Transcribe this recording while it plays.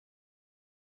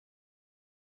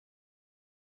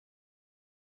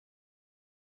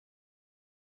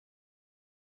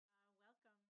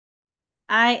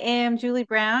I am Julie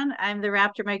Brown. I'm the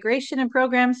Raptor Migration and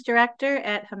Programs Director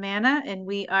at HMANA, and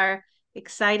we are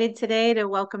excited today to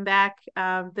welcome back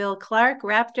Bill Clark,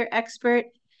 Raptor expert,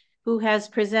 who has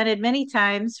presented many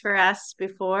times for us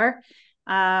before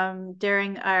for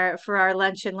our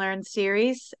Lunch and Learn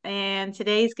series. And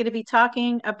today he's going to be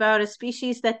talking about a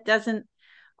species that doesn't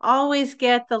always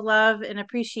get the love and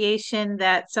appreciation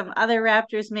that some other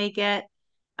raptors may get,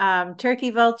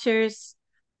 turkey vultures.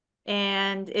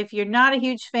 And if you're not a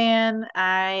huge fan,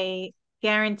 I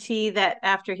guarantee that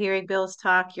after hearing Bill's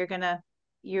talk,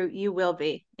 you will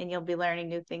be, and you'll be learning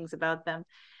new things about them.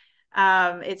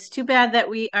 It's too bad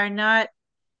that we are not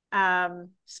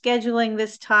scheduling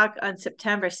this talk on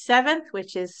September 7th,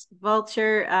 which is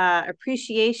Vulture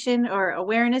Appreciation or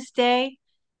Awareness Day.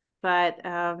 But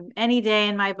any day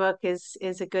in my book is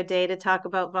a good day to talk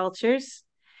about vultures.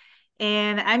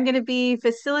 And I'm going to be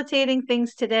facilitating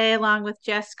things today along with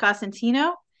Jess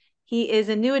Cosentino. He is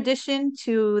a new addition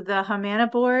to the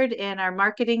HMANA board and our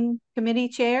marketing committee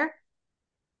chair.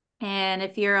 And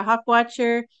if you're a hawk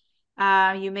watcher,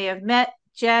 you may have met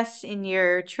Jess in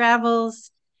your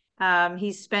travels.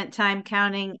 He's spent time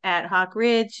counting at Hawk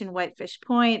Ridge and Whitefish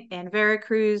Point and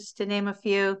Veracruz, to name a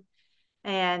few.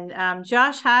 And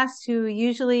Josh Haas, who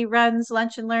usually runs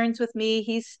Lunch and Learns with me,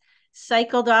 he's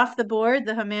cycled off the board,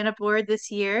 the HMANA board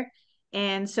this year.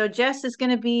 And so Jess is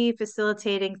going to be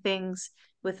facilitating things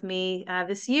with me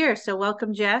this year. So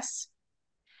welcome, Jess.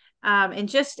 And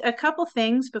just a couple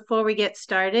things before we get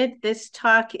started. This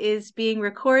talk is being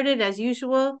recorded as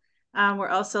usual. We're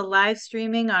also live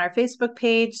streaming on our Facebook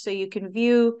page, so you can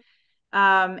view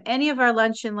any of our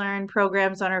Lunch and Learn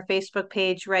programs on our Facebook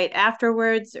page right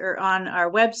afterwards or on our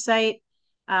website.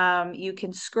 You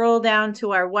can scroll down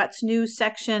to our What's New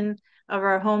section of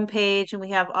our homepage, and we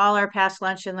have all our past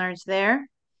Lunch and Learns there.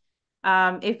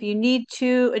 If you need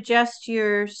to adjust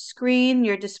your screen,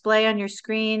 your display on your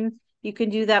screen, you can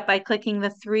do that by clicking the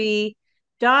three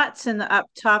dots in the up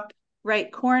top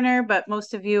right corner, but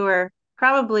most of you are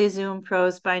probably Zoom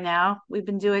pros by now. We've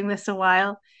been doing this a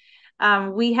while.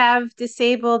 We have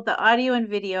disabled the audio and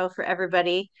video for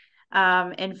everybody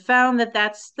and found that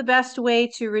that's the best way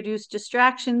to reduce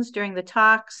distractions during the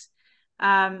talks.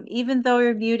 Even though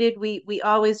you're muted, we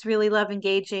always really love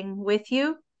engaging with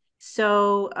you.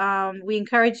 So we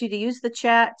encourage you to use the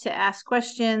chat to ask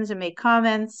questions and make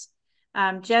comments.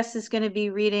 Jess is going to be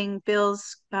reading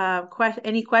Bill's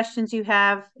any questions you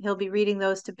have. He'll be reading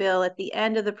those to Bill at the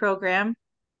end of the program.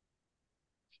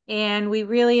 And we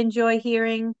really enjoy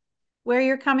hearing where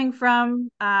you're coming from.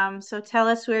 So tell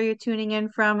us where you're tuning in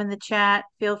from in the chat.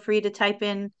 Feel free to type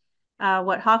in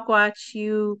what Hawkwatch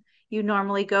you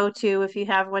normally go to if you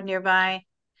have one nearby.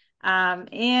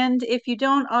 And if you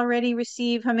don't already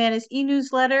receive HMANA's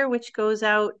e-newsletter, which goes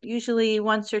out usually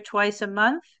once or twice a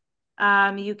month,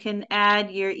 you can add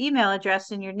your email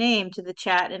address and your name to the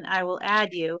chat, and I will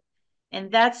add you. And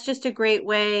that's just a great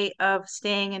way of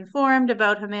staying informed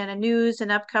about HMANA news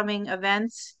and upcoming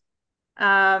events.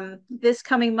 This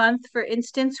coming month, for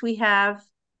instance, we're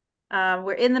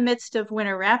in the midst of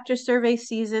winter raptor survey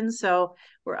season, so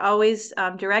we're always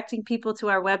directing people to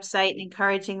our website and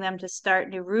encouraging them to start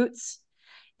new routes.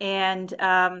 And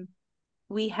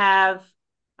we're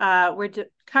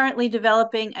currently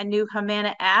developing a new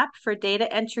HMANA app for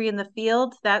data entry in the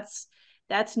field. That's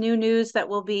new news that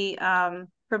we'll be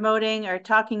promoting or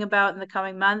talking about in the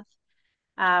coming month.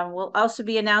 We'll also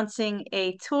be announcing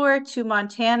a tour to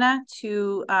Montana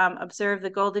to observe the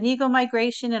golden eagle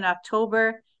migration in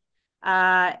October.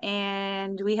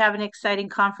 And we have an exciting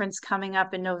conference coming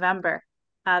up in November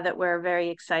that we're very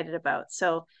excited about.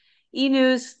 So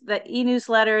the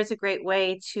e-newsletter is a great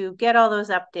way to get all those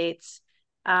updates.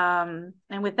 And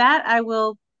with that, I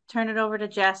will turn it over to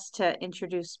Jess to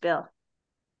introduce Bill.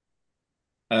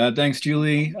 Thanks,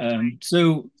 Julie.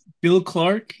 So Bill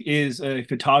Clark is a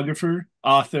photographer,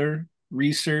 author,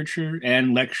 researcher,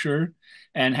 and lecturer,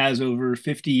 and has over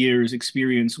 50 years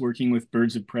experience working with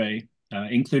birds of prey,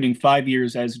 including 5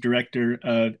 years as director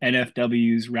of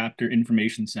NFW's Raptor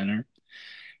Information Center.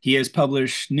 He has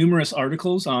published numerous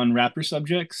articles on raptor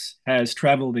subjects, has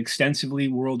traveled extensively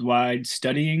worldwide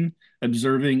studying,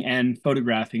 observing, and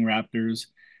photographing raptors,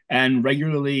 and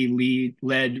regularly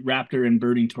led raptor and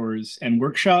birding tours and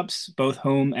workshops, both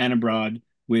home and abroad,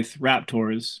 with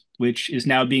Raptours, which is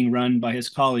now being run by his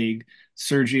colleague,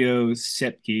 Sergio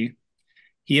Seipke.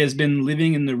 He has been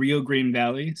living in the Rio Grande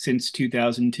Valley since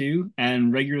 2002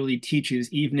 and regularly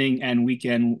teaches evening and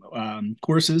weekend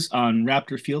courses on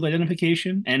raptor field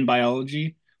identification and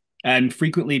biology, and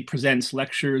frequently presents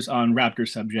lectures on raptor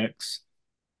subjects.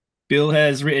 Bill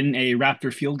has written a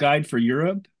raptor field guide for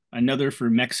Europe, another for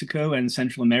Mexico and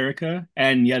Central America,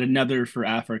 and yet another for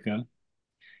Africa.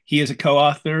 He is a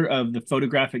co-author of the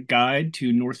Photographic Guide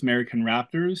to North American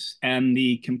Raptors and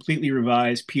the completely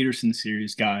revised Peterson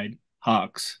series guide,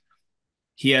 Hawks.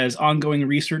 He has ongoing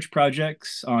research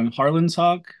projects on Harlan's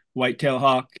hawk, whitetail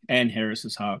hawk, and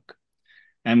Harris's hawk.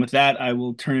 And with that, I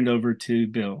will turn it over to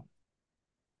Bill.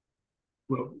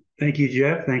 Well, thank you,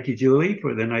 Jeff. Thank you, Julie,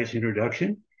 for the nice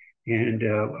introduction. And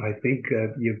I think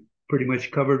you've pretty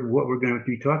much covered what we're going to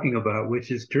be talking about,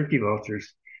 which is turkey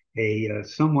vultures, a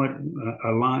somewhat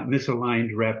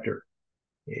misaligned raptor.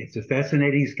 It's a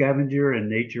fascinating scavenger and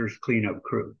nature's cleanup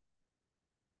crew.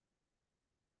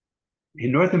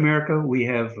 In North America, we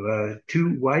have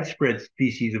two widespread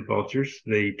species of vultures,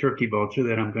 the turkey vulture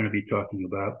that I'm going to be talking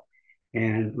about,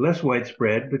 and less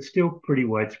widespread, but still pretty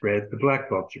widespread, the black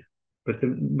vulture. But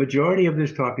the majority of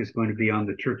this talk is going to be on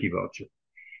the turkey vulture.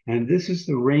 And this is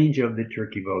the range of the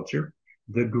turkey vulture.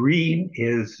 The green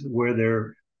is where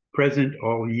they're present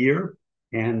all year,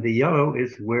 and the yellow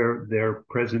is where they're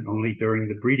present only during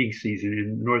the breeding season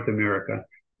in North America,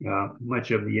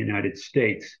 much of the United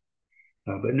States.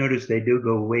 But notice they do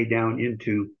go way down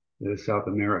into South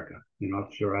America in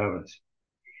offshore islands.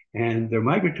 And they're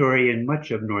migratory in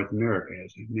much of North America,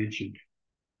 as I mentioned.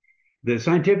 The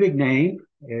scientific name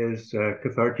is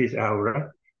Cathartes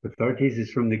aura. Cathartes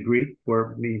is from the Greek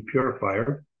for meaning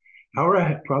purifier.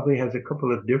 Aura probably has a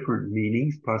couple of different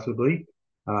meanings, possibly.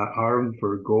 Aurum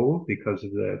for gold because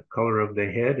of the color of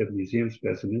the head of museum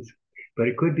specimens, but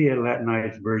it could be a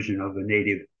Latinized version of a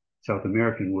native South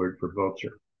American word for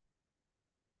vulture.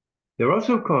 They're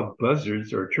also called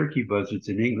buzzards or turkey buzzards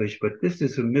in English, but this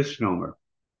is a misnomer.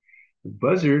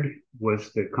 Buzzard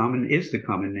is the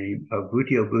common name of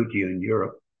Buteo buteo in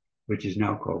Europe, which is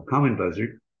now called common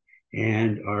buzzard.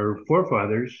 And our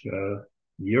forefathers,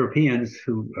 Europeans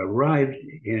who arrived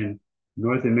in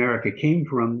North America, came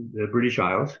from the British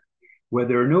Isles, where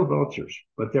there are no vultures,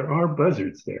 but there are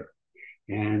buzzards there.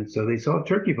 And so they saw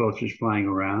turkey vultures flying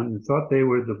around and thought they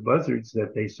were the buzzards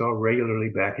that they saw regularly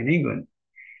back in England.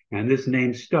 And this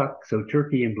name stuck, so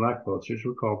turkey and black vultures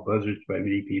were called buzzards by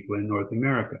many people in North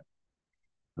America.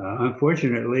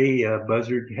 Unfortunately,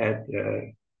 buzzard had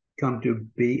come to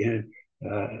be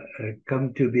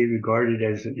regarded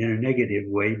as in a negative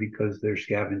way because they're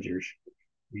scavengers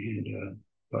and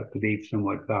thought to be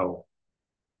somewhat foul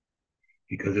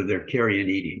because of their carrion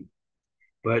eating.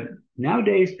 But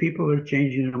nowadays, people are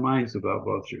changing their minds about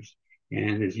vultures.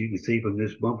 And as you can see from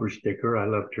this bumper sticker, I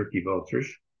love turkey vultures.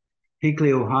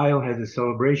 Hinckley, Ohio has a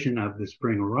celebration of the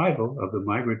spring arrival of the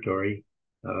migratory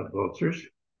vultures.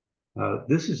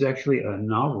 This is actually a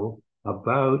novel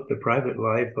about the private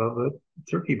life of a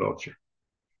turkey vulture.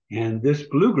 And this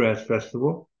Bluegrass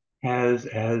Festival has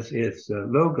as its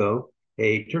logo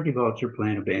a turkey vulture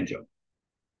playing a banjo.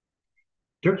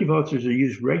 Turkey vultures are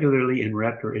used regularly in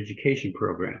raptor education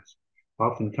programs.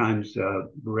 Oftentimes,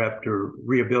 raptor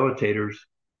rehabilitators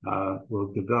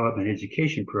will develop an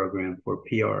education program for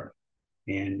PR.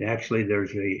 And actually,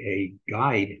 there's a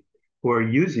guide for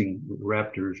using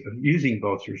vultures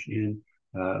in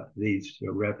these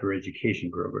raptor education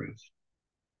programs.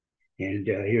 And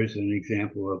here's an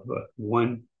example of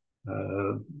one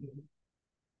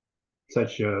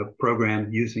such a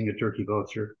program using a turkey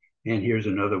vulture. And here's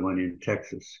another one in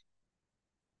Texas.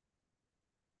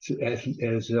 So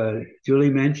as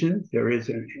Julie mentioned, there is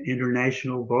an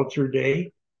International Vulture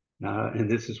Day, and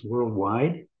this is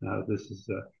worldwide. This is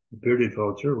the bearded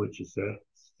vulture, which is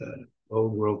an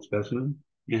old world specimen,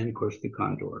 and of course the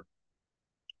condor.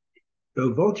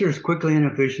 So vultures quickly and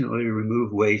efficiently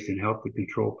remove waste and help to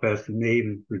control pests and may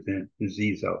even prevent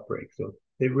disease outbreaks. So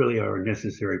they really are a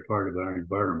necessary part of our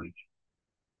environment.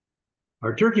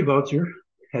 Our turkey vulture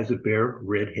has a bare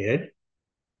red head.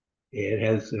 It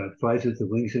has flies with the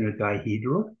wings in a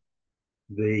dihedral.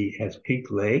 It has pink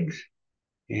legs,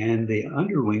 and the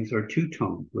underwings are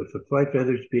two-toned, with the flight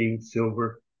feathers being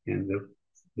silver and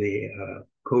the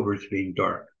coverts being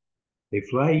dark. They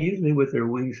fly usually with their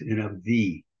wings in a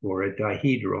V or a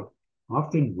dihedral,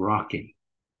 often rocking.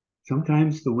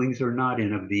 Sometimes the wings are not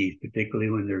in a V, particularly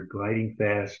when they're gliding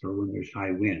fast or when there's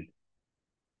high wind.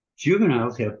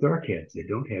 Juveniles have dark heads. They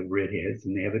don't have red heads,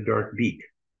 and they have a dark beak.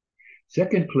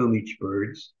 Second plumage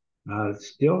birds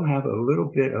still have a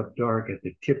little bit of dark at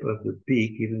the tip of the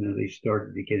beak, even though they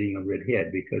start getting a red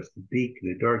head, because the beak,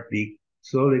 the dark beak,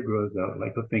 slowly grows out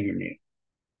like a fingernail.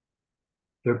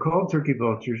 They're called turkey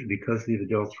vultures because of the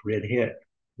adult's red head,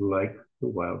 like the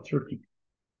wild turkey.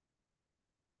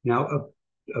 Now,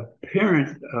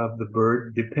 appearance of the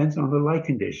bird depends on the light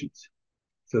conditions.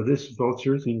 So this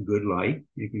vulture is in good light.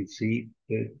 You can see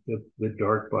the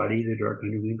dark body, the dark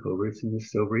underwing coverts, and the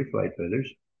silvery flight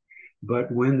feathers. But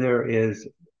when there is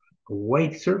a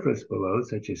white surface below,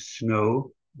 such as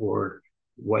snow or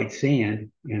white sand,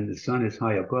 and the sun is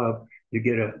high above, you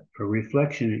get a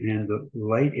reflection, and the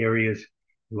light areas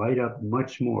light up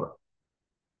much more.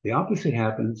 The opposite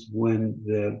happens when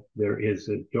there is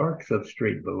a dark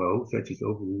substrate below, such as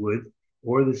over wood,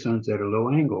 or the sun's at a low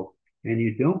angle, and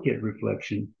you don't get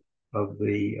reflection of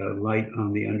the light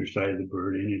on the underside of the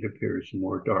bird, and it appears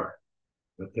more dark.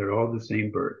 But they're all the same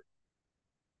bird.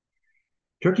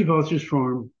 Turkey vultures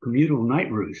form communal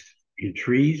night roosts in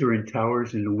trees or in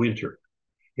towers in the winter.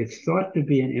 It's thought to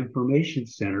be an information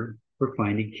center for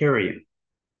finding carrion.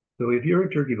 So if you're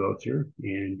a turkey vulture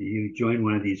and you join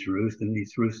one of these roosts, and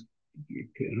these roosts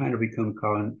kind of become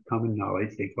common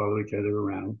knowledge, they follow each other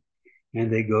around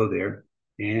and they go there.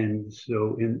 And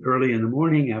so early in the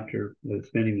morning, after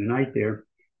spending the night there,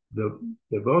 the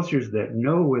vultures that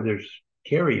know where there's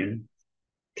carrion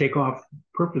take off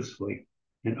purposefully,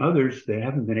 and others that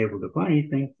haven't been able to find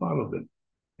anything follow them.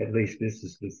 At least this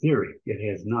is the theory.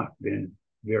 It has not been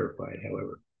verified,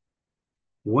 however.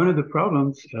 One of the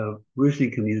problems of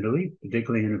roosting communally,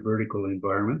 particularly in a vertical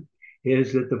environment,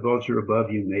 is that the vulture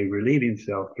above you may relieve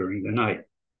himself during the night.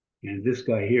 And this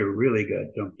guy here really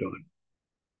got dumped on.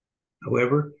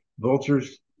 However,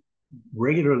 vultures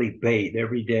regularly bathe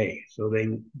every day, so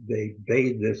they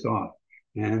bathe this off.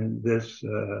 And this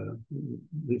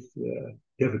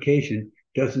defecation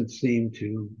doesn't seem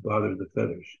to bother the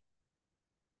feathers.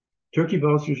 Turkey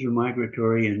vultures are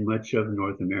migratory in much of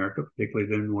North America, particularly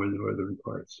the northern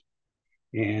parts.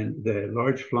 And the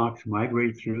large flocks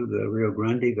migrate through the Rio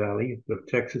Grande Valley of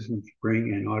Texas in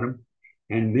spring and autumn,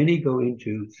 and many go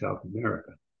into South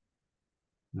America.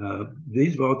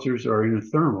 These vultures are in a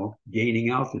thermal, gaining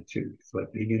altitude. It's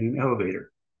like being in an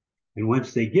elevator. And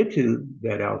once they get to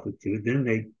that altitude, then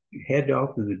they head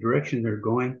off in the direction they're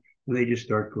going, and they just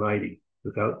start gliding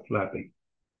without flapping.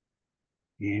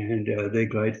 And they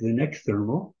glide to the next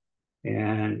thermal,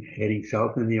 and heading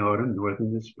south in the autumn, north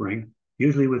in the spring,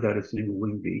 usually without a single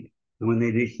wing beat. And when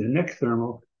they reach the next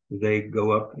thermal, they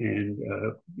go up and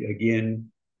again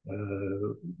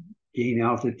gain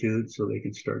altitude so they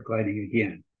can start gliding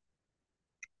again.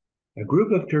 A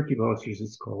group of turkey vultures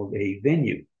is called a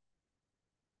venue.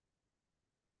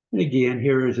 And again,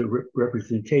 here is a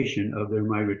representation of their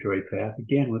migratory path,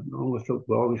 again, almost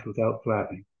always without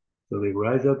flapping. So they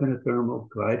rise up in a thermal,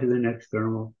 glide to the next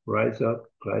thermal, rise up,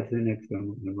 glide to the next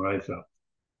thermal, and rise up.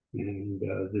 And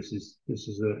this is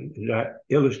an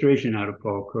illustration out of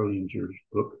Paul Curlinger's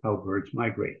book, How Birds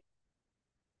Migrate.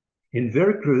 In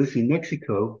Veracruz, in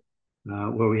Mexico,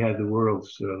 where we have the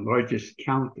world's largest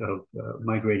count of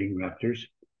migrating raptors,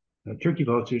 turkey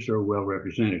vultures are well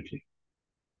represented.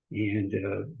 And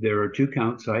there are two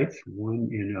count sites, one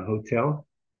in a hotel,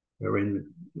 or in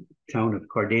the town of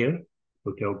Cardea,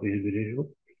 Hotel de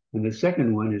Individual, and the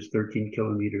second one is 13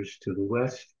 kilometers to the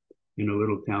west in a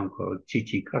little town called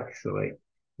Chichicaxtla,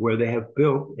 where they have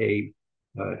built a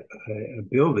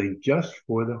building just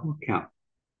for the count.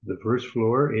 The first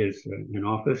floor is an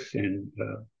office and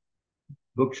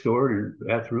bookstore and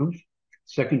bathrooms.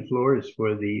 Second floor is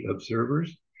for the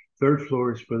observers. Third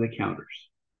floor is for the counters.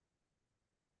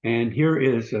 And here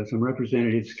is some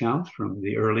representative counts from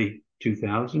the early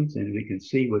 2000s, and we can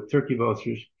see with turkey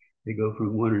vultures, they go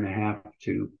from 1.5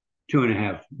 to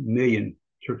 2.5 million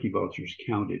turkey vultures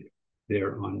counted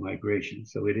there on migration.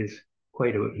 So it is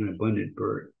quite an abundant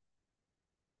bird.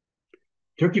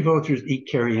 Turkey vultures eat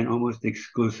carrion almost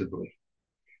exclusively,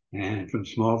 and from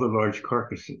small to large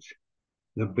carcasses.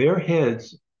 The bare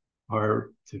heads are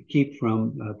to keep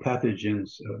from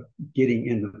pathogens getting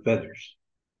in the feathers.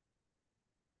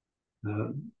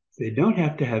 They don't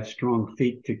have to have strong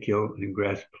feet to kill and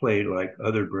grasp prey like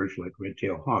other birds like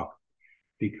red-tailed hawk,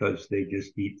 because they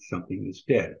just eat something that's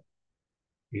dead.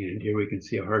 And here we can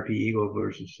see a harpy eagle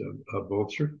versus a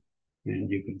vulture, and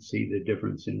you can see the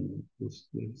difference in the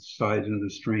size and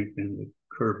the strength and the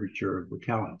curvature of the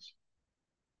talons.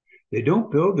 They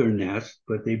don't build their nests,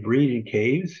 but they breed in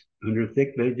caves, under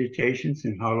thick vegetations,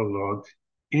 in hollow logs,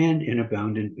 and in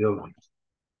abandoned buildings.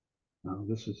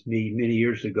 This was me many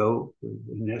years ago. The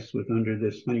nest was under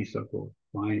this honeysuckle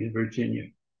vine in Virginia.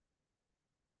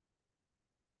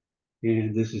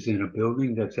 And this is in a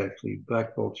building that's actually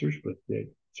black vultures, but the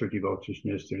turkey vultures'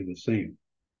 nests are the same.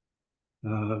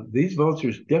 These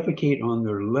vultures defecate on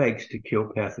their legs to kill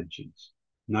pathogens,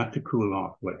 not to cool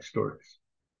off like storks.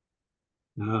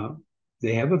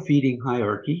 They have a feeding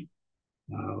hierarchy,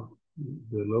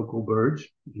 the local birds,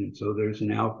 and so there's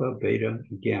an alpha, beta,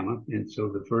 and gamma, and so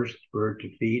the first bird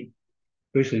to feed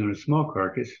especially on a small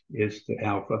carcass, is the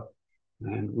alpha.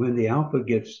 And when the alpha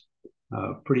gets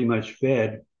pretty much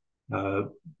fed,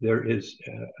 there is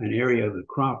an area of the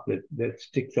crop that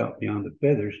sticks out beyond the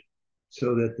feathers,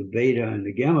 so that the beta and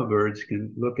the gamma birds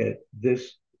can look at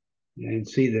this and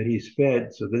see that he's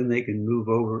fed, so then they can move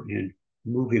over and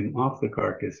move him off the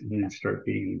carcass and then start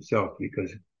feeding himself,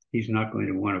 because he's not going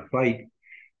to want to fight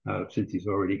since he's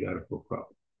already got a full crop.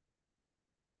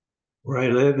 Where I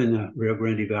live in the Rio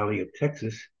Grande Valley of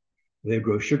Texas, they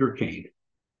grow sugarcane.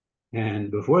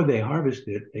 And before they harvest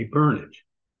it, they burn it.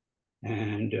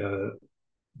 And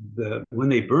when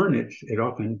they burn it, it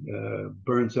often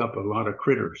burns up a lot of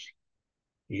critters.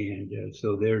 And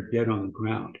so they're dead on the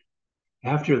ground.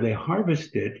 After they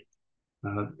harvest it,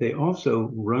 they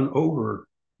also run over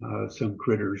some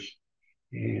critters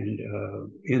and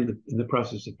in the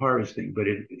process of harvesting, but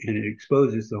it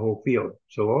exposes the whole field.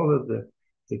 So all of the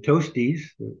toasties,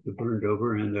 the burned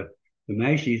over, and the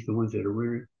mashies, the ones that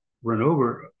are run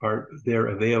over, are there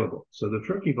available. So the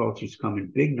turkey vultures come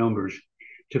in big numbers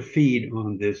to feed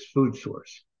on this food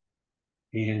source.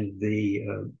 And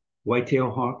the whitetail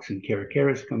hawks and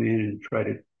caracaras come in and try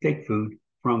to take food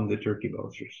from the turkey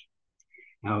vultures.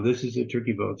 Now, this is a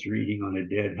turkey vulture eating on a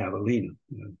dead javelina,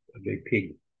 a big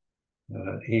pig.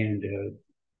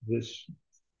 This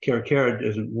caracara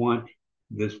doesn't want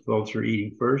this vulture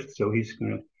eating first, so he's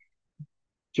going to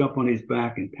jump on his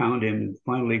back and pound him and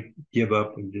finally give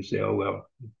up and just say, oh, well,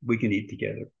 we can eat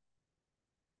together.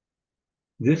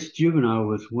 This juvenile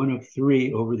was one of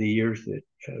 3 over the years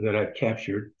that I've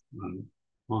captured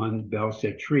on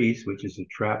bell-set trees, which is a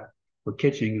trap for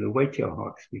catching the whitetail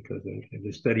hawks, because of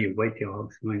the study of whitetail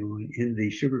hawks going on in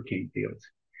the sugarcane fields.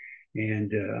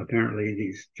 And apparently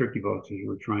these turkey vultures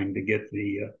were trying to get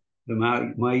the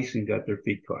mice and got their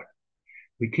feet caught.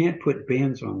 We can't put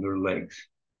bands on their legs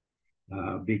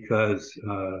because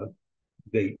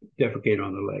they defecate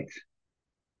on the legs.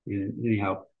 And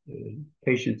anyhow,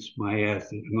 patience, my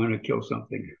ass, I'm going to kill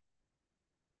something.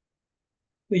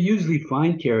 They usually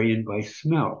find carrion by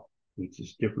smell, which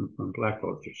is different from black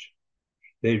vultures.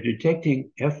 They're detecting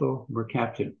ethyl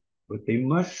mercaptan, but they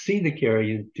must see the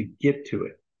carrion to get to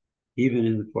it, even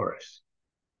in the forest.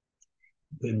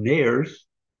 The nares,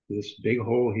 this big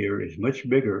hole here, is much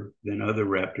bigger than other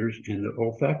raptors, and the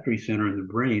olfactory center in the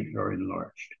brain are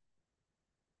enlarged.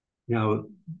 Now,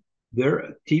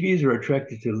 their TVs are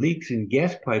attracted to leaks in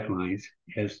gas pipelines,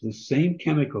 as the same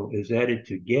chemical is added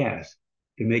to gas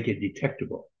to make it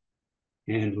detectable.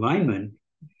 And linemen,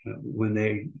 when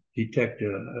they detect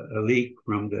a leak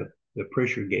from the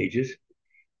pressure gauges,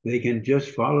 they can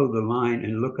just follow the line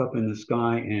and look up in the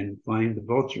sky and find the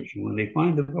vultures. And when they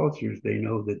find the vultures, they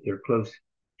know that they're close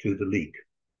to the leak.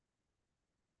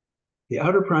 The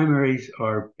outer primaries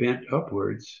are bent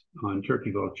upwards on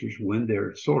turkey vultures when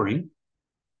they're soaring,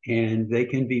 and they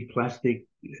can be plastically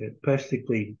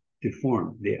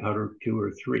deformed, the outer 2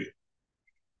 or 3.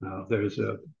 There's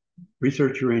a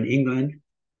researcher in England,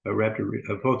 a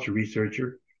vulture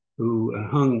researcher, who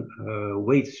hung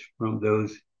weights from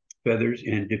those feathers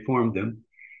and deformed them.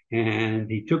 And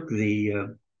he took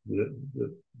the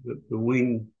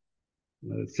wing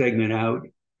segment out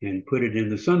and put it in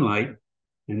the sunlight.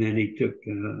 And then he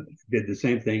did the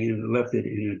same thing and left it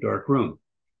in a dark room.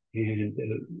 And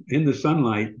in the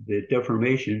sunlight, the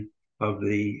deformation of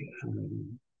the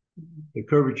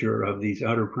curvature of these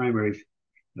outer primaries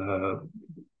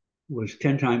was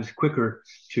 10 times quicker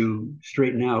to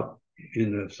straighten out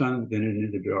in the sun than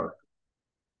in the dark.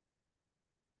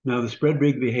 Now, the spread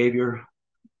rig behavior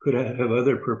could have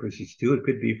other purposes too. It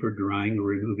could be for drying or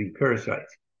removing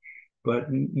parasites, but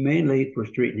mainly for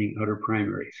straightening outer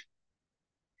primaries.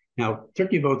 Now,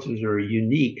 turkey vultures are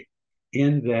unique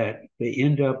in that they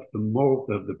end up the molt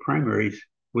of the primaries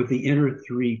with the inner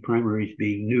 3 primaries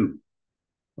being new.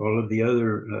 All of the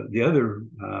other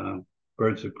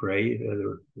birds of prey,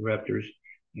 the raptors,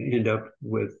 end up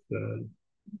with the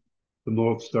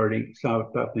molt stopping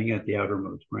at the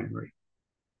outermost primary.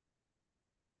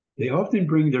 They often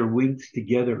bring their wings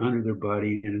together under their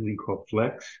body in a thing called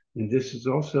flex, and this is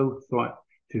also thought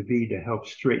to be to help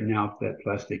straighten out that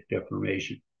plastic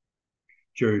deformation.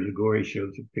 Jerry Ligori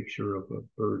shows a picture of a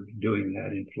bird doing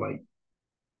that in flight.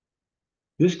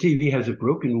 This TV has a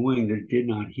broken wing that did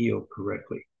not heal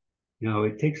correctly. Now,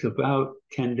 it takes about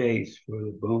 10 days for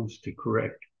the bones to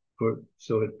correct.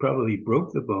 So it probably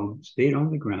broke the bone, stayed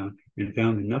on the ground, and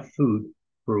found enough food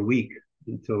for a week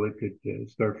until it could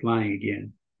start flying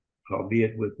again,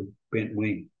 albeit with a bent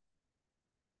wing.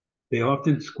 They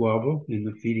often squabble in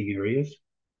the feeding areas,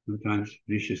 sometimes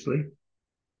viciously.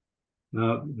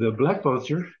 The black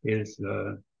vulture is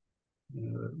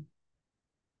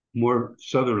more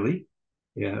southerly,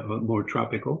 yeah, more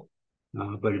tropical,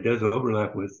 but it does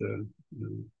overlap with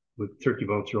turkey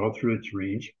vulture all through its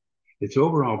range. It's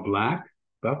overall black,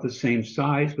 about the same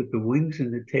size, but the wings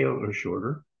and the tail are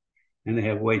shorter, and they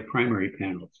have white primary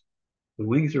panels. The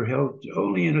wings are held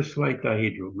only in a slight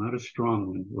dihedral, not a strong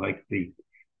one like the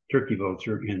turkey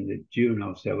vulture, and the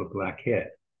juveniles have a black head.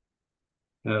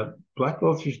 Black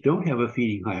vultures don't have a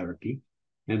feeding hierarchy,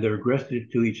 and they're aggressive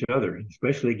to each other,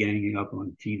 especially ganging up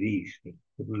on TVs that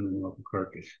run them off the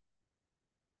carcass.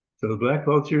 So the black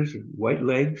vultures, white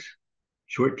legs,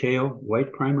 short tail,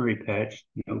 white primary patch,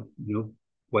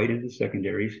 white in the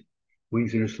secondaries,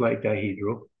 wings in a slight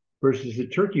dihedral, versus the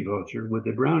turkey vulture with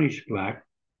the brownish black,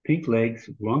 pink legs,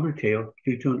 longer tail,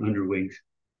 two-tone underwings,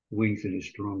 wings in a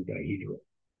strong dihedral.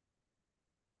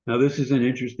 Now this is an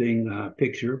interesting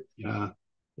picture.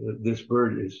 This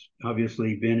bird has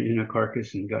obviously been in a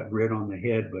carcass and got red on the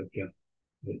head, but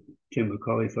Tim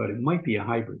Macaulay thought it might be a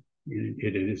hybrid.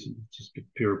 It isn't, it's just a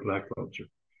pure black vulture.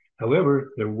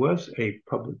 However, there was a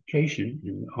publication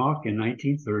in Hawk in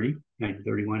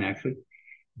 1931 actually,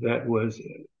 that was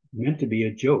meant to be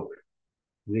a joke.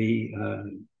 The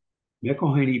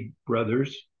McElhaney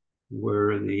brothers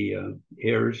were the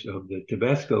heirs of the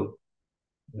Tabasco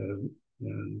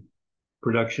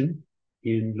production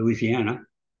in Louisiana,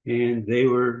 and they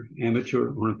were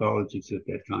amateur ornithologists at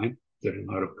that time, did a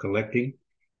lot of collecting,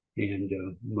 and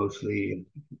mostly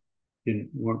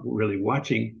weren't really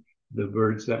watching the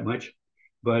birds that much,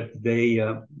 but they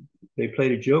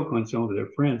played a joke on some of their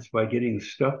friends by getting a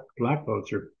stuffed black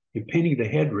vulture and painting the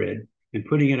head red and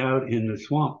putting it out in the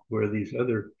swamp where these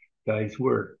other guys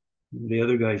were. The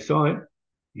other guy saw it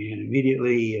and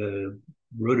immediately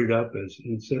wrote it up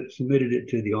and submitted it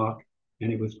to the Hawk,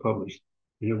 and it was published.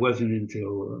 And it wasn't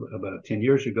until about 10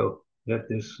 years ago that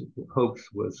this hoax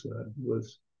was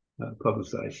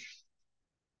publicized.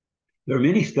 There are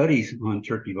many studies on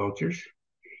turkey vultures.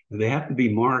 They have to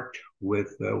be marked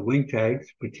with wing tags,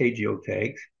 patagio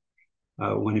tags,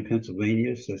 one in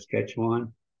Pennsylvania,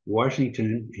 Saskatchewan,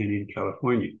 Washington, and in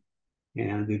California.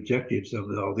 And the objectives of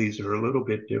all these are a little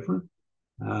bit different.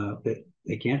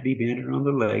 They can't be banded on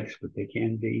the legs, but they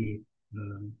can be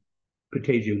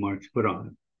patagio marks put on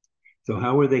them. So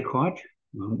how were they caught?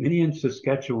 Many in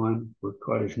Saskatchewan were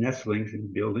caught as nestlings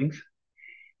in buildings.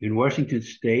 In Washington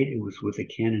State, it was with a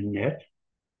cannon net.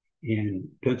 In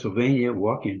Pennsylvania,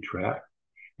 walk-in trap.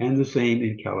 And the same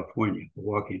in California, a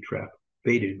walk-in trap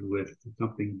baited with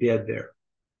something dead there.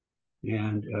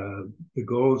 And the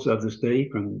goals of the study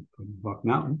from Hawk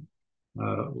Mountain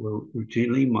were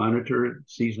routinely monitor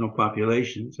seasonal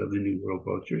populations of the New World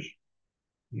vultures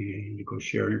and to go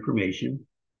share information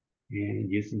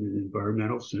and use them as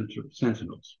environmental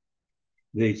sentinels.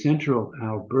 The Central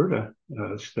Alberta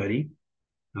study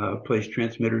placed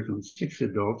transmitters on 6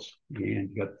 adults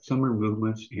and got summer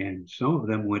movements, and some of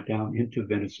them went down into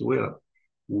Venezuela,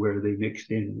 where they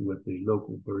mixed in with the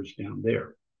local birds down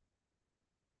there.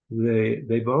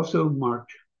 They've also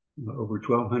marked over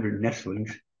 1,200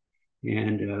 nestlings,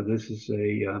 and this is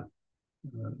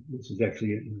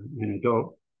actually an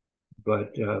adult,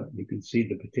 but you can see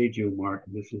the patagio mark.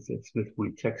 This is at Smith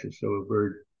Point, Texas, so a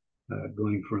bird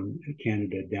going from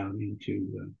Canada down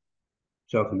into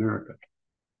South America.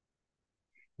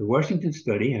 The Washington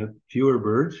study had fewer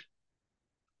birds.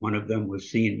 One of them was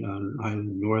seen on an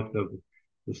island north of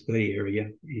the study area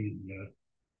in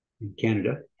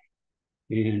Canada.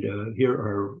 And here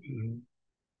are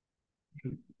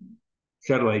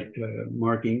satellite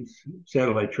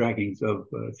trackings of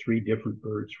 3 different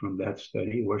birds from that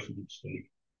study, Washington study.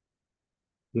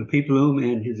 The P. Plume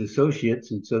and his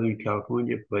associates in Southern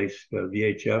California placed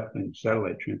VHF and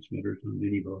satellite transmitters on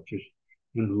many vultures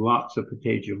and lots of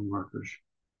patagio markers.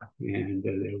 And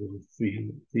there were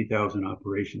 3,000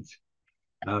 operations.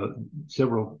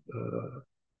 Several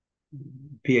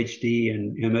PhD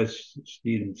and MS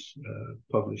students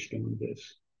published on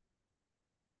this.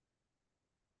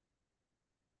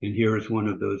 And here is one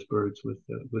of those birds with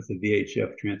the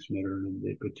VHF transmitter and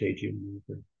the patagio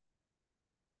marker.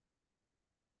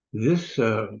 This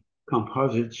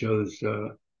composite shows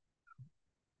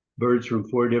birds from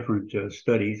 4 different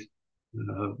studies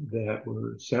that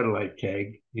were satellite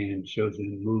tagged, and shows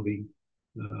them moving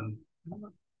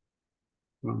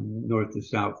from north to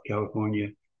south, California,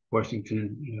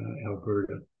 Washington,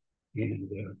 Alberta, and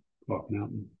Hawk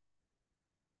Mountain.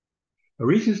 A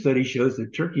recent study shows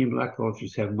that turkey and black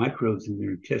vultures have microbes in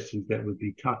their intestines that would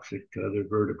be toxic to other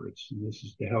vertebrates, and this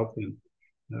is to help them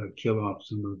kill off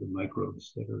some of the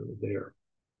microbes that are there.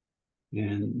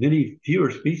 And many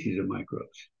fewer species of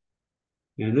microbes.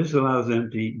 And this allows them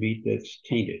to eat meat that's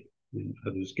tainted, and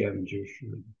other scavengers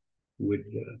would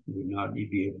not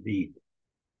be able to eat.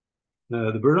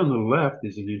 The bird on the left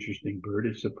is an interesting bird.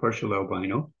 It's a partial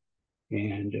albino.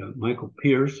 And Michael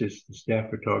Pierce is the staff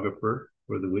photographer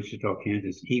for the Wichita,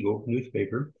 Kansas Eagle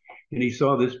newspaper. And he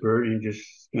saw this bird and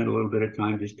just spent a little bit of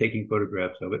time just taking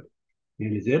photographs of it.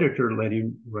 And his editor let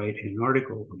him write an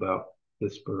article about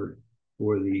this bird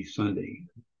for the Sunday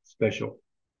special.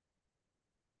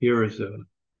 Here is a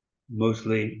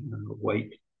mostly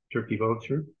white turkey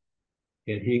vulture.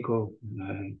 Ed Hinkle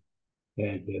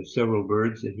had several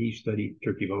birds that he studied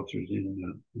turkey vultures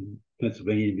in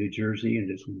Pennsylvania and New Jersey, and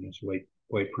this one has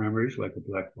white primaries like a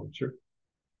black vulture.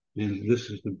 And this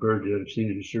is the bird that I've seen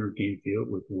in a sugarcane field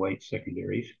with white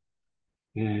secondaries.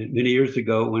 And many years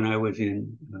ago, when I was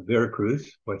in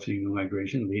Veracruz watching the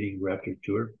migration, leading a Raptor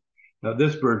tour,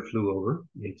 this bird flew over.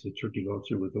 It's a turkey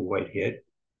vulture with a white head,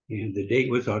 and the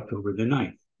date was October the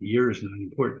 9th. The year is not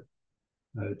important.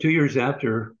 2 years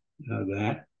after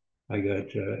that, I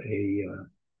got a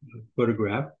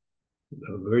photograph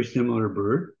of a very similar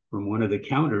bird from one of the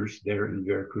counters there in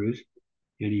Veracruz.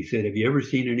 And he said, "Have you ever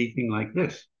seen anything like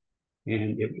this?"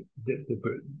 And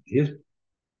his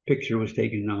picture was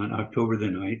taken on October the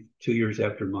 9th, 2 years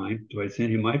after mine. So I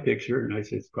sent him my picture and I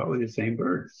said, "It's probably the same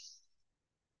bird."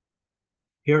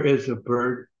 Here is a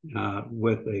bird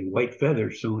with a white feather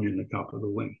sewn in the top of the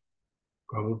wing.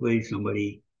 Probably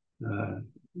somebody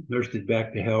nursed it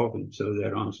back to health, and so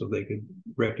that also they could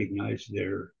recognize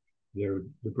the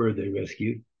bird they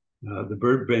rescued. The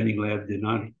bird branding lab did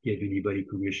not give anybody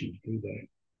permission to do that.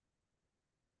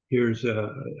 Here's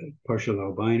a partial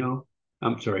albino.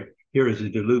 Here is a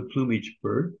Duluth plumage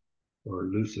bird, or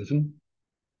leucism.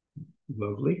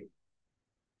 Lovely.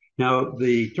 Now,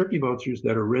 the turkey vultures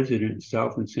that are resident in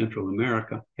South and Central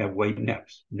America have white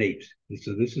napes.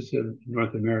 So this is a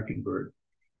North American bird.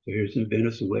 So here's in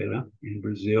Venezuela, in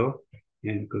Brazil,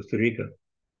 and Costa Rica.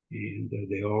 And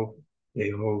they all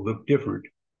look different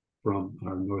from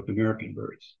our North American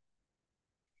birds.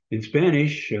 In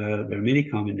Spanish, there are many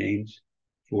common names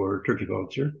for turkey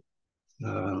vulture.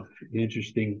 The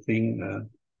interesting thing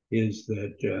is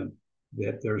that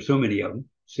there are so many of them.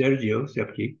 Sergio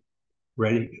Seipke,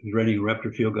 running a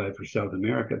Raptor field guide for South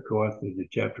America, co-authored the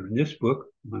chapter in this book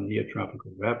on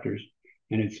neotropical raptors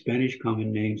and its Spanish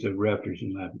common names of raptors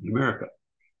in Latin America.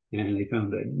 And they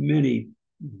found that many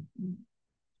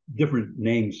different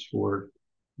names for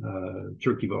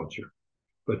turkey vulture,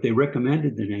 but they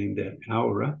recommended the name that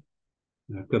Aura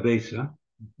cabeza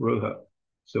roja,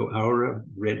 so Aura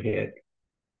red head.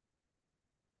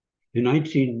 In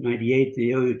 1998,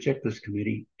 the ALU Checklist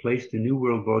Committee placed the New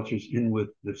World Vultures in with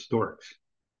the storks,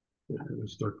 the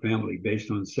stork family, based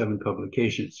on 7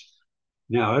 publications.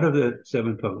 Now, out of the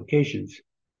 7 publications,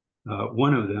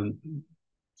 one of them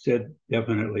said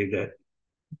definitely that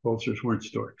vultures weren't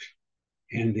storks.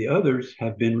 And the others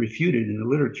have been refuted in the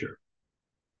literature.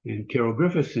 And Carol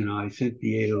Griffiths and I sent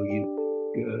the ALU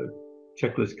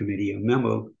Checklist Committee a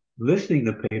memo listing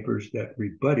the papers that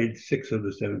rebutted 6 of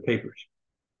the 7 papers.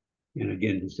 And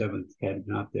again, the 7th had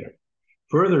not there.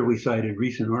 Further, we cited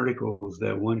recent articles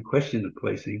that one questioned the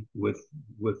placing with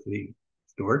the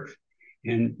storks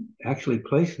and actually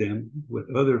placed them with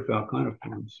other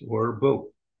falconiforms or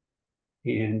both.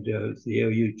 And the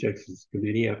ALU Checklist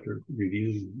Committee, after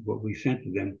reviewing what we sent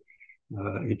to them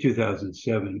in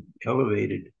 2007,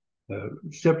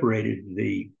 separated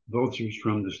the vultures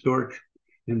from the storks,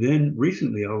 and then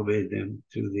recently elevated them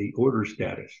to the order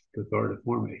status,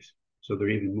 coauthoriformes. So they're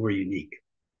even more unique.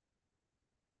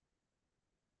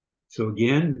 So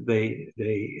again, they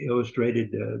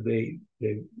illustrated, they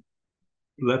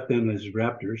left them as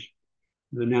raptors.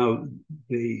 Now,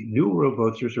 the New World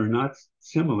Vultures are not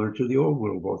similar to the Old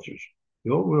World Vultures.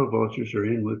 The Old World Vultures are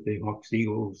in with the hawks,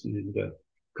 eagles, and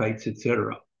kites,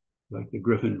 etc., like the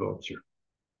Griffin Vulture.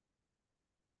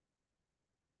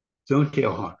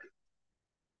 Zone-tail hawk.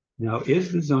 Now,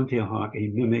 is the zone-tail hawk a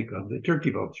mimic of the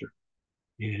turkey vulture?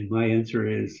 And my answer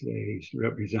is a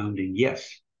resounding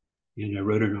yes. And I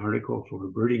wrote an article for a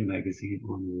birding magazine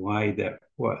on why that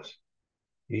was.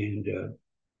 And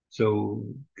so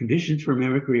conditions for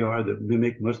mimicry are that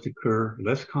mimic must occur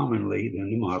less commonly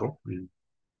than the model. And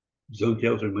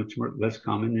zone-tails are much less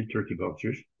common than turkey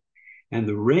vultures. And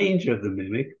the range of the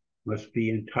mimic must be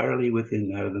entirely within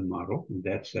that of the model, and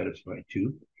that's satisfied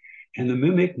too. And the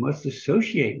mimic must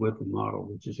associate with the model,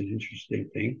 which is an interesting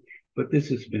thing. But this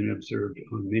has been observed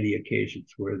on many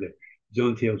occasions where the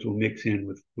zone-tails will mix in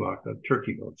with a flock of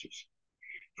turkey vultures.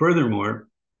 Furthermore,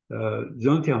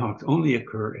 zone-tail hawks only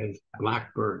occur as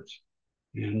black birds,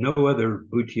 and no other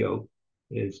buteo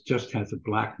just has a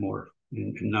black morph,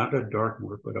 and not a dark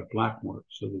morph, but a black morph,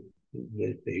 so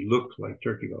that they look like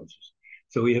turkey vultures.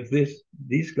 So if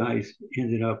these guys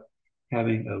ended up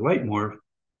having a light morph,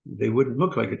 they wouldn't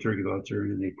look like a turkey vulture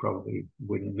and they probably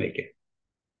wouldn't make it.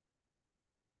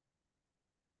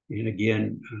 And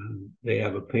again, they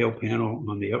have a pale panel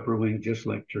on the upper wing, just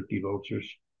like turkey vultures.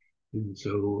 And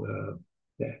so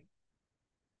that.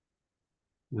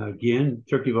 Now again,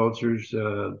 turkey vultures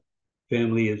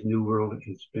family is New World.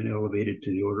 It's been elevated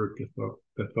to the order of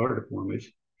Cathartiformes.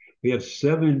 We have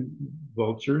 7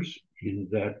 vultures in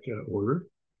that order,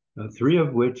 3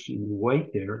 of which in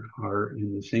white there are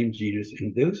in the same genus,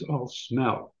 and those all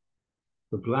smell.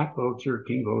 The black vulture,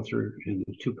 king vulture, and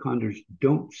the 2 condors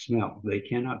don't smell. They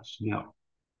cannot smell.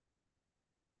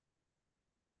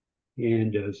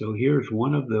 And so here's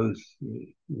one of those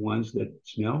ones that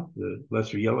smell, the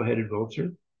lesser yellow-headed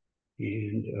vulture.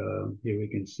 And here we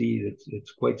can see that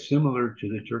it's quite similar to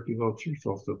the turkey vulture. It's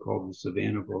also called the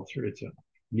savanna vulture. It's a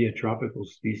neotropical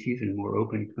species in a more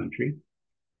open country,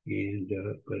 and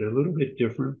but a little bit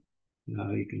different.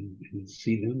 You can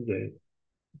see them, the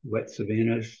wet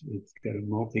savannas. It's got a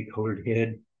multicolored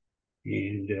head,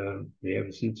 and they have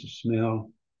a sense of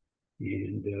smell.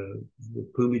 And the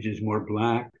plumage is more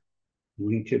black.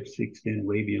 Wingtips extend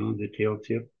way beyond the tail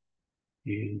tip,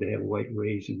 and they have white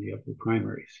rays in the upper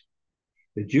primaries.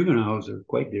 The juveniles are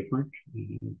quite different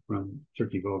from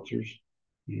turkey vultures,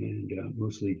 and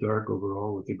mostly dark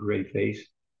overall with a gray face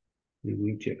and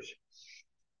wingtips.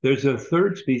 There's a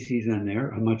third species in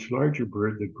there, a much larger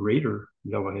bird, the greater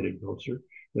yellow-headed vulture,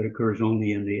 that occurs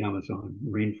only in the Amazon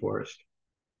rainforest.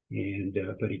 And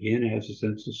but again, it has a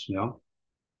sense of smell,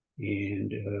 and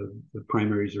the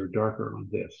primaries are darker on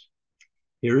this.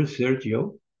 Here is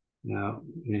Sergio. Now,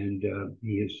 and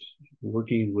he is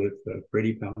working with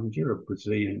Freddie Ballinger, a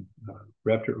Brazilian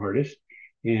raptor artist.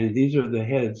 And these are the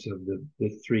heads of the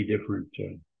 3 different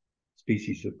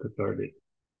species of cathartid.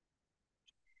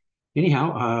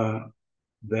 Anyhow,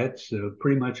 that's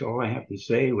pretty much all I have to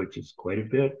say, which is quite a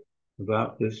bit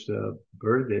about this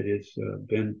bird that has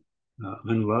been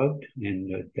unloved and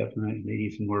definitely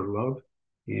needs more love.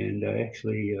 And I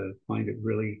actually find it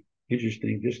really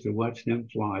interesting just to watch them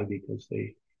fly, because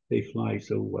they fly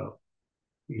so well.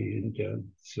 And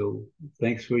so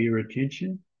thanks for your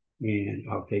attention, and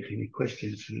I'll take any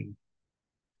questions.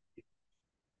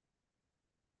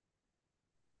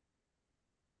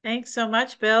 Thanks so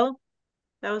much, Bill.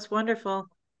 That was wonderful.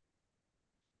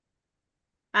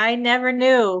 I never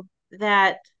knew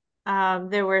that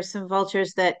there were some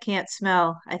vultures that can't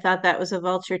smell. I thought that was a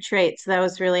vulture trait, so that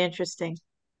was really interesting.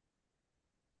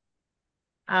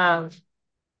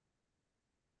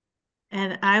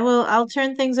 And I'll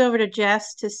turn things over to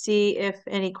Jess to see if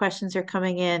any questions are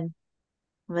coming in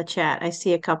the chat. I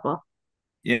see a couple.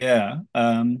 Yeah.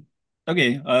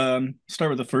 Okay.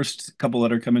 Start with the first couple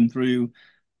that are coming through.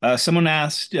 Someone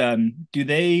asked, do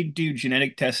they do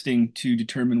genetic testing to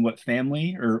determine what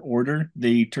family or order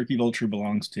the turkey vulture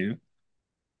belongs to?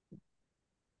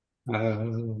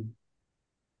 I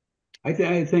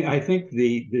think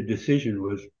the decision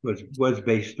was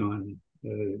based on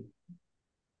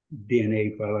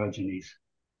DNA phylogenies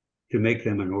to make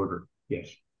them an order. Yes,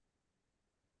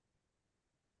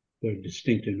 they're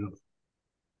distinct enough.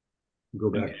 Go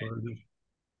back far enough.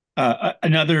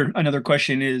 Another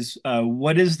question is,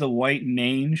 what is the white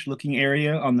mange looking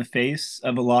area on the face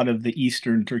of a lot of the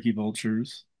eastern turkey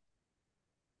vultures?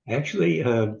 Actually,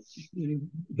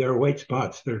 they're white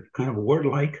spots. They're kind of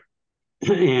wart-like,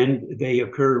 and they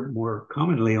occur more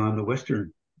commonly on the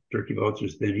western turkey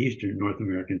vultures than eastern North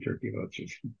American turkey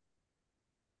vultures.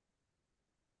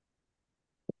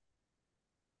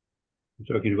 I'm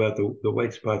talking about the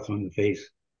white spots on the face.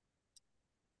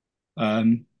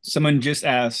 Someone just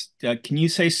asked, can you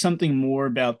say something more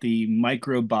about the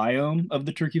microbiome of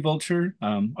the turkey vulture?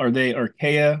 Are they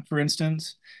archaea, for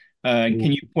instance? And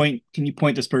can you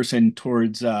point this person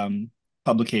towards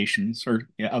publications or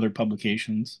other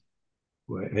publications?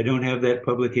 Well, I don't have that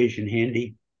publication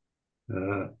handy,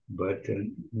 but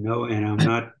no, and I'm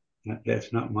not.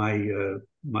 That's not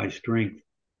my strength.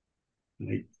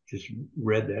 I just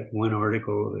read that one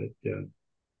article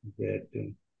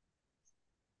that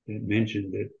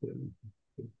mentioned that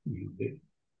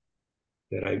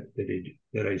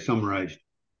that I summarized.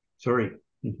 Sorry.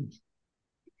 You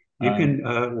can.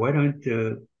 Why don't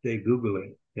they Google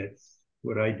it? That's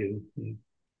what I do.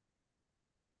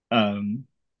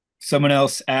 Someone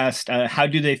else asked, how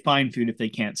do they find food if they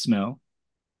can't smell?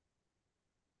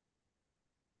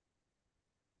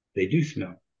 They do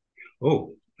smell.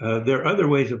 Oh, there are other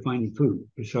ways of finding food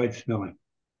besides smelling,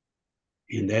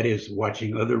 and that is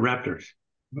watching other raptors,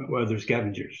 other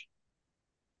scavengers.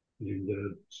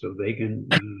 And so they can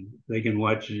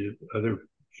watch other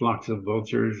flocks of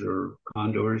vultures or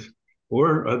condors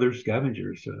or other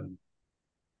scavengers.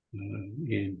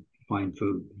 and find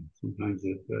food. Sometimes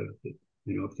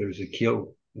if there's a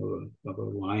kill of a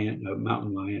lion, a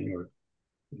mountain lion, or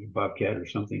a bobcat or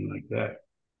something like that.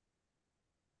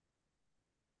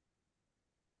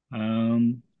 All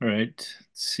right. Let's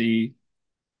see.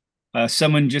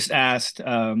 Someone just asked,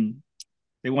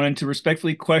 they wanted to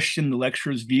respectfully question the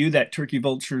lecturer's view that turkey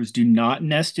vultures do not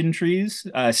nest in trees,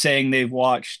 saying they've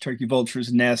watched turkey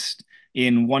vultures nest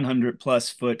in 100 plus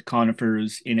foot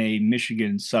conifers in a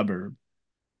Michigan suburb.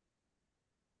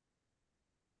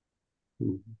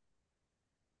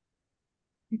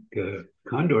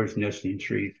 Condors nest in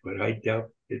trees, but I doubt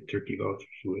that turkey vultures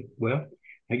would. Well,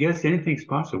 I guess anything's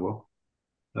possible,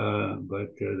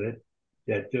 but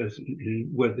that does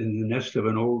what in the nest of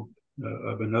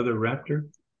of another raptor.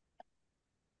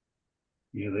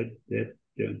 That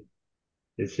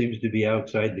seems to be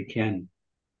outside the ken,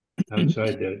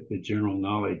 outside the general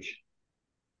knowledge.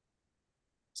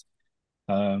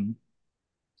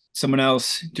 Someone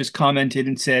else just commented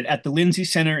and said, at the Lindsay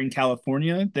Center in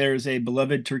California, there's a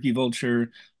beloved turkey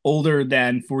vulture older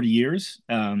than 40 years.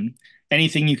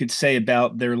 Anything you could say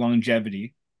about their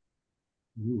longevity?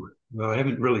 Ooh. Well, I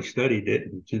haven't really studied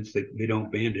it, and since they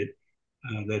don't band it.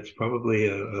 That's probably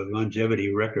a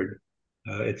longevity record.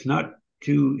 It's not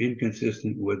too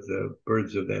inconsistent with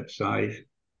birds of that size.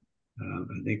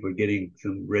 I think we're getting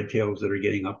some red tails that are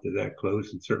getting up to that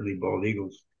close, and certainly bald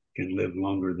eagles can live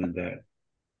longer than that.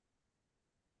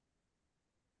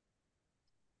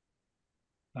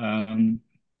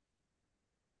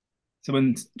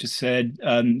 Someone just said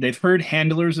they've heard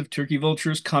handlers of turkey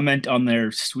vultures comment on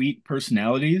their sweet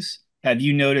personalities. Have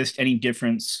you noticed any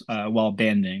difference while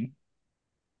banding?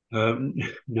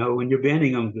 No, when you're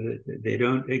banding them, they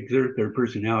don't exert their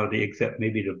personality except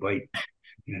maybe to bite.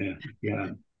 Yeah, yeah,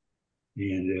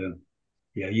 and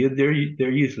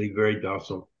they're usually very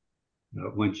docile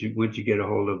once you get a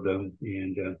hold of them.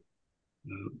 And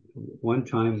one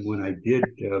time when I did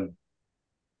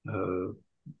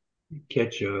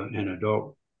catch an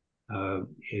adult,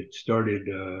 it started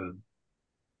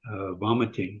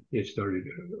vomiting. It started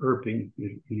erping.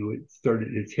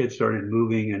 Its head started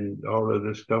moving, and all of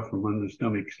the stuff from under the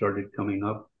stomach started coming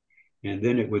up, and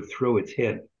then it would throw its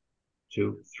head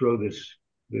to throw this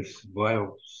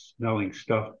vile smelling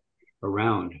stuff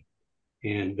around.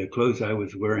 And the clothes I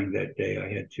was wearing that day,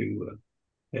 I had to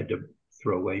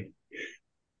throw away.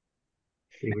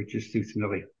 They were just too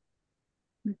smelly.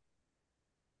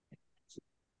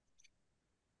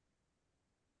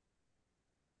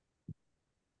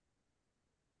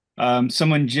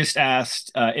 Someone just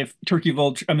asked if turkey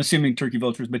vulture, I'm assuming turkey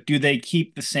vultures, but do they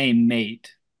keep the same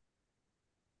mate?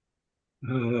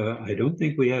 I don't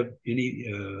think we have any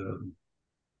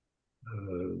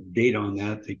date on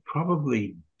that. They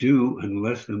probably do,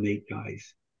 unless the mate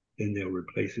dies. Then they'll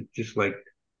replace it, just like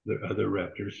the other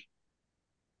raptors.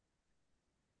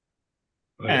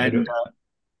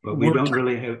 But we don't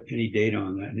really have any data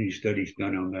on that, any studies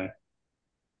done on that.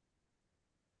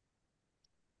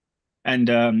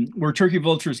 And were turkey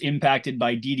vultures impacted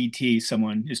by DDT?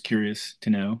 Someone is curious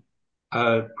to know.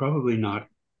 Probably not.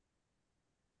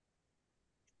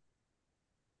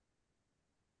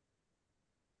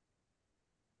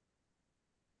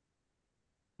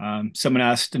 Someone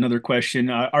asked another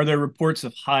question. Are there reports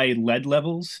of high lead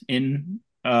levels in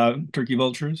turkey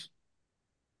vultures?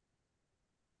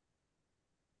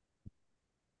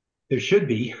 There should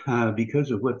be,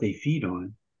 because of what they feed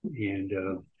on, and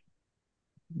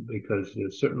because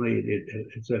certainly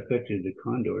it's affected the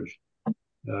condors.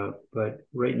 But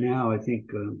right now, I think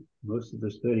most of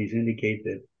the studies indicate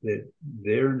that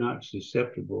they're not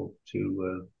susceptible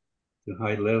to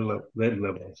high lead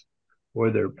levels, or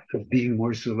they're being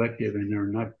more selective and they're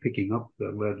not picking up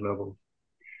the lead levels.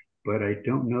 But I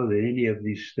don't know that any of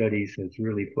these studies has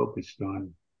really focused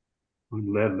on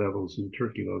lead levels in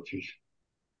turkey vultures.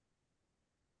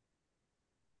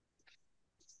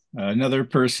 Another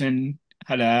person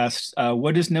had asked,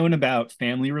 what is known about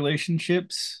family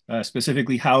relationships,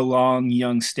 specifically how long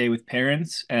young stay with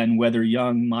parents and whether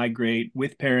young migrate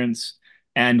with parents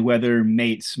and whether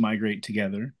mates migrate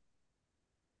together?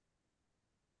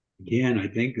 Again, I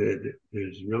think that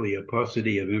there's really a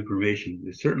paucity of information.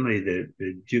 Certainly,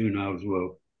 the juveniles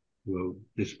will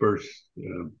disperse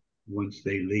once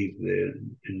they leave the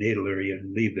natal area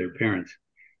and leave their parents,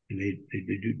 and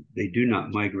they do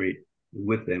not migrate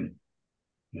with them.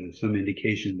 Some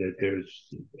indication that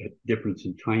there's a difference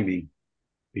in timing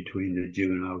between the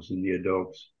juveniles and the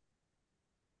adults.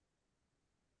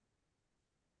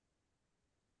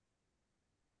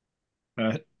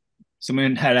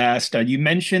 Someone had asked, you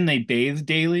mentioned they bathe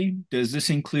daily. Does this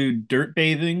include dirt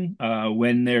bathing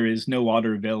when there is no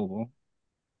water available?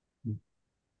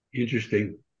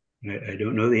 Interesting. I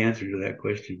don't know the answer to that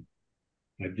question.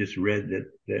 I've just read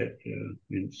that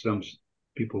in some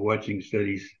people watching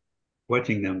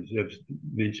them have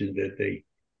mentioned that they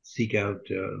seek out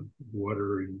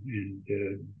water and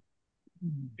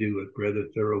do a rather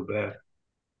thorough bath.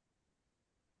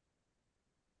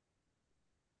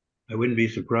 I wouldn't be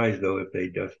surprised though if they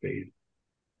dust bathe.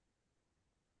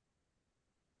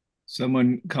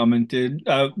 Someone commented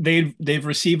they've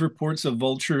received reports of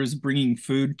vultures bringing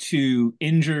food to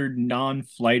injured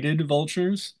non-flighted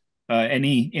vultures.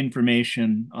 Any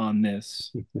information on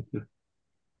this?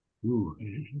 Ooh,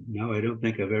 no, I don't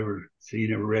think I've ever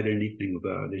seen or read anything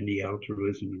about any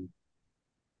altruism,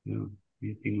 you know,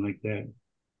 anything like that.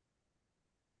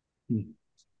 Hmm.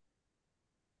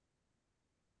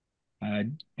 Uh,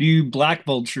 do black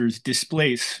vultures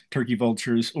displace turkey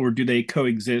vultures, or do they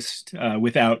coexist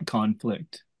without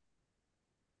conflict?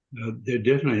 There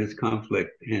definitely is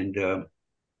conflict, and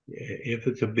if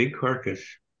it's a big carcass,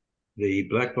 the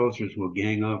black vultures will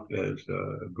gang up as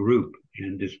a group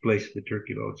and displace the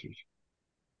turkey vultures,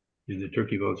 and the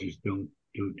turkey vultures don't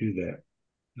do that.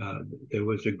 There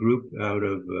was a group out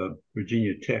of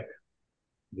Virginia Tech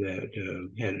that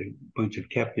had a bunch of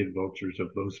captive vultures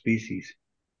of both species,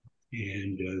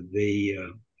 and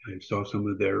I saw some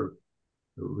of their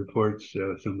reports,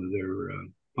 some of their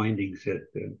findings at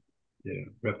the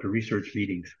Raptor research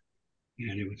meetings,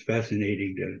 and it was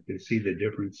fascinating to see the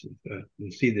differences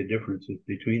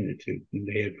between the two, and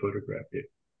they had photographed it.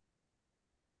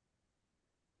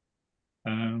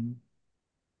 Um,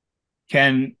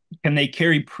 can they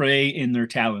carry prey in their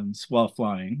talons while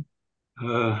flying?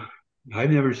 Uh,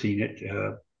 I've never seen it.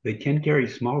 They can carry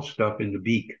small stuff in the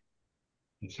beak.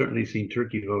 I've certainly seen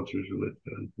turkey vultures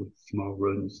with small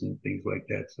rodents and things like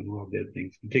that, small dead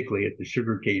things, particularly at the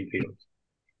sugarcane fields.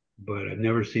 But I've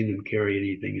never seen them carry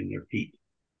anything in their feet.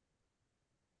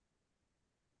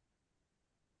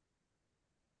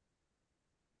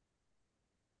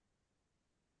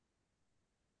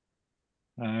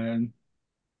 Uh,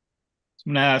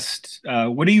 Someone asked,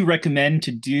 what do you recommend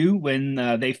to do when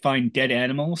they find dead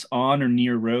animals on or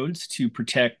near roads to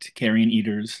protect carrion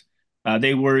eaters?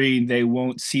 They worry they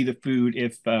won't see the food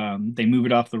if they move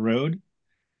it off the road,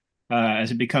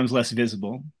 as it becomes less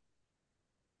visible.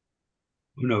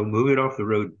 Move it off the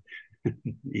road,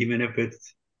 even if it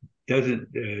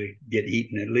doesn't get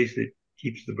eaten. At least it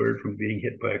keeps the bird from being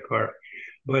hit by a car.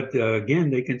 But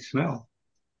again, they can smell.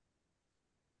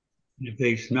 If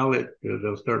they smell it,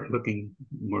 they'll start looking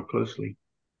more closely.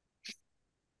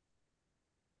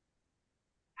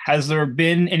 Has there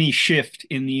been any shift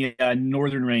in the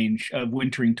northern range of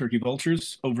wintering turkey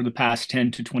vultures over the past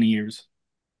 10 to 20 years?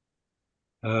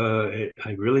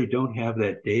 I really don't have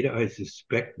that data. I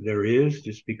suspect there is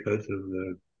just because of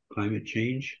the climate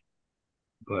change,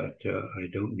 but I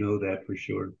don't know that for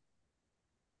sure.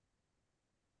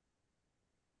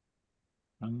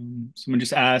 Someone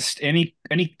just asked any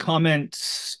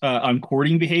comments on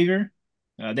courting behavior.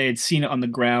 They had seen it on the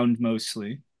ground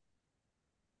mostly.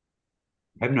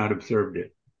 I've not observed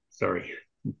it. Sorry.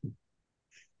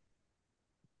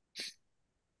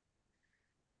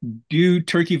 Do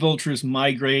turkey vultures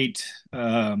migrate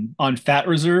on fat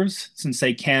reserves since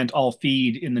they can't all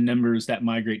feed in the numbers that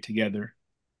migrate together?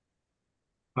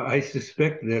 I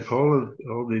suspect that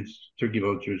all these turkey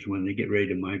vultures, when they get ready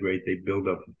to migrate, they build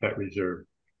up a fat reserve.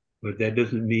 But that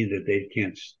doesn't mean that they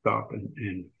can't stop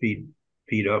and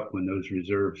feed up when those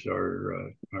reserves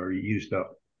are used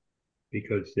up,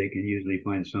 because they can usually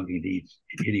find something to eat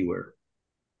anywhere.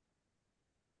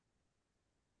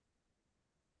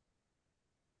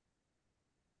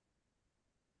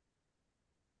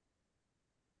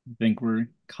 I think we're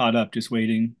caught up just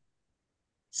waiting.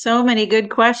 So many good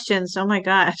questions. Oh my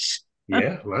gosh.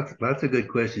 Yeah, lots of good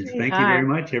questions. We Thank you very are.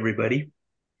 much, everybody.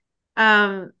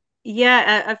 Um,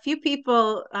 yeah, a few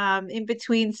people in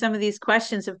between some of these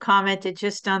questions have commented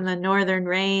just on the northern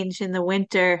range in the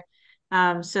winter.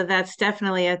 So that's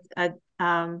definitely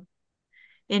an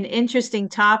interesting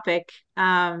topic.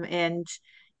 And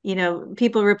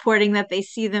people reporting that they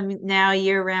see them now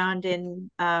year round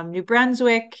in New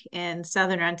Brunswick and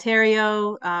Southern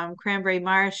Ontario. Cranberry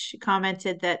Marsh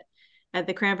commented that at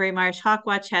the Cranberry Marsh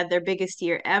Hawkwatch had their biggest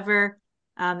year ever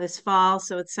this fall.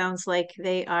 So it sounds like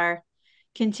they are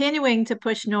continuing to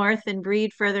push north and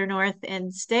breed further north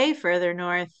and stay further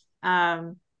north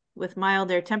with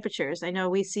milder temperatures. I know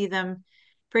we see them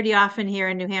pretty often here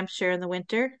in New Hampshire in the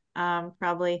winter,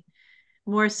 probably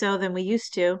more so than we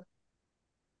used to.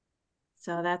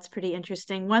 So that's pretty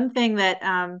interesting. One thing that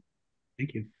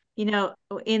Thank you. in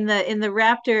the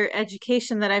raptor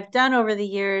education that I've done over the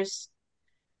years,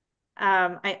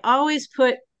 I always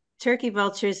put turkey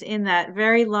vultures in that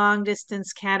very long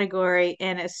distance category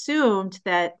and assumed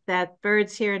that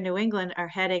birds here in New England are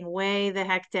heading way the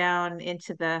heck down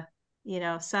into the,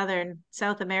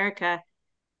 South America.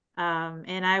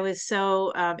 And I was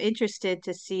so interested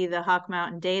to see the Hawk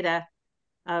Mountain data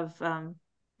of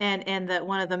and that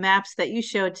one of the maps that you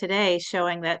showed today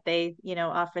showing that they,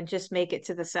 often just make it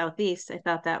to the southeast. I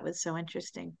thought that was so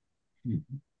interesting.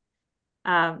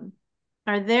 Mm-hmm.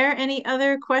 Are there any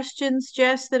other questions,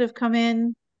 Jess, that have come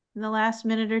in the last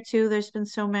minute or two? There's been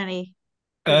so many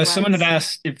good Someone had ones.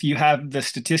 asked if you have the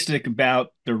statistic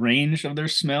about the range of their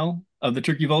smell of the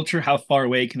turkey vulture. How far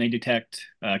away can they detect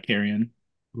carrion?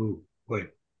 Oh, boy.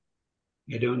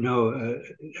 I don't know.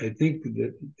 I think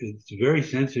that it's very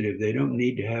sensitive. They don't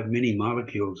need to have many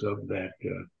molecules of that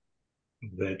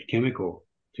chemical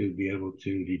to be able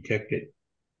to detect it.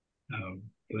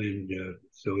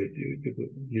 So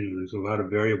there's a lot of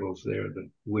variables there: the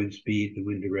wind speed, the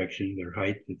wind direction, their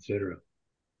height, etc.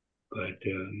 But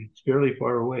it's fairly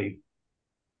far away,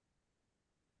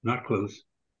 not close.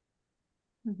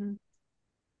 Mm-hmm.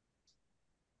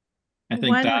 I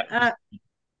think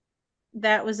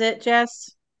That was it,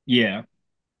 Jess? yeah.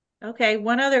 Okay,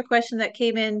 one other question that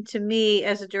came in to me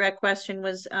as a direct question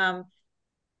was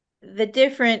the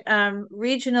different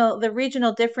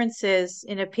regional differences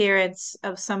in appearance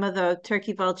of some of the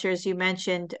turkey vultures you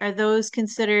mentioned. Are those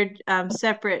considered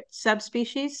separate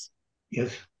subspecies?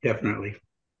 Yes, definitely.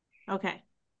 Okay.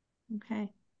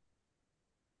 Okay.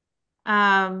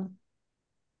 Um,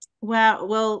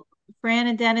 well, Fran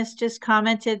and Dennis just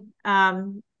commented,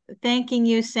 thanking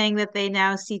you, saying that they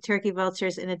now see turkey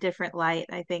vultures in a different light.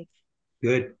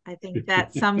 Good. I think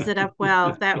that sums it up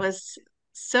well. That was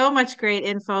so much great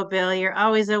info, Bill. You're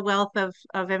always a wealth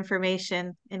of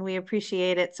information, and we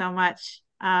appreciate it so much.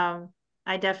 I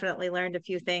definitely learned a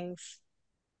few things.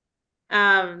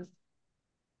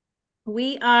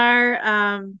 We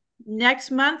are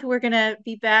next month, we're going to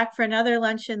be back for another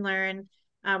Lunch and Learn.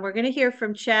 We're going to hear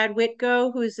from Chad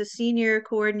Whitgo, who's a senior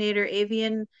coordinator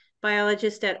avian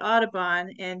biologist at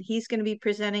Audubon, and he's going to be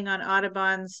presenting on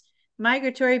Audubon's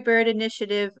Migratory Bird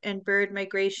Initiative and Bird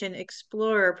Migration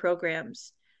Explorer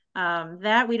programs.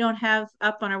 That we don't have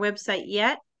up on our website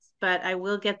yet, but I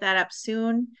will get that up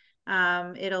soon.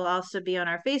 It'll also be on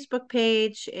our Facebook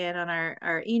page and on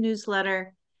our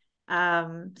e-newsletter.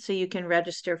 So you can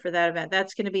register for that event.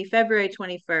 That's going to be February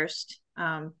 21st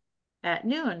at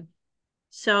noon.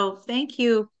 So thank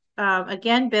you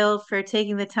again, Bill, for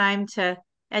taking the time to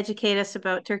educate us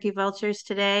about turkey vultures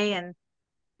today. And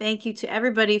thank you to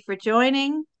everybody for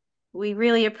joining. We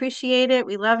really appreciate it.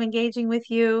 We love engaging with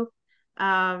you.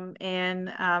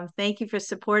 And thank you for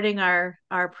supporting our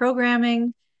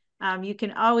programming. You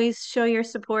can always show your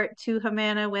support to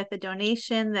HMANA with a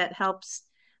donation that helps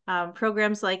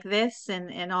programs like this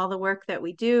and all the work that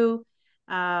we do.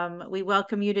 We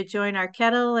welcome you to join our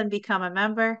kettle and become a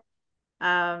member.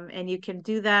 And you can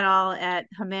do that all at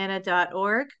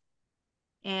HMANA.org.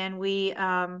 And we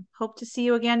hope to see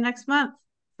you again next month.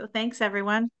 So thanks,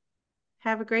 everyone.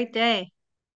 Have a great day.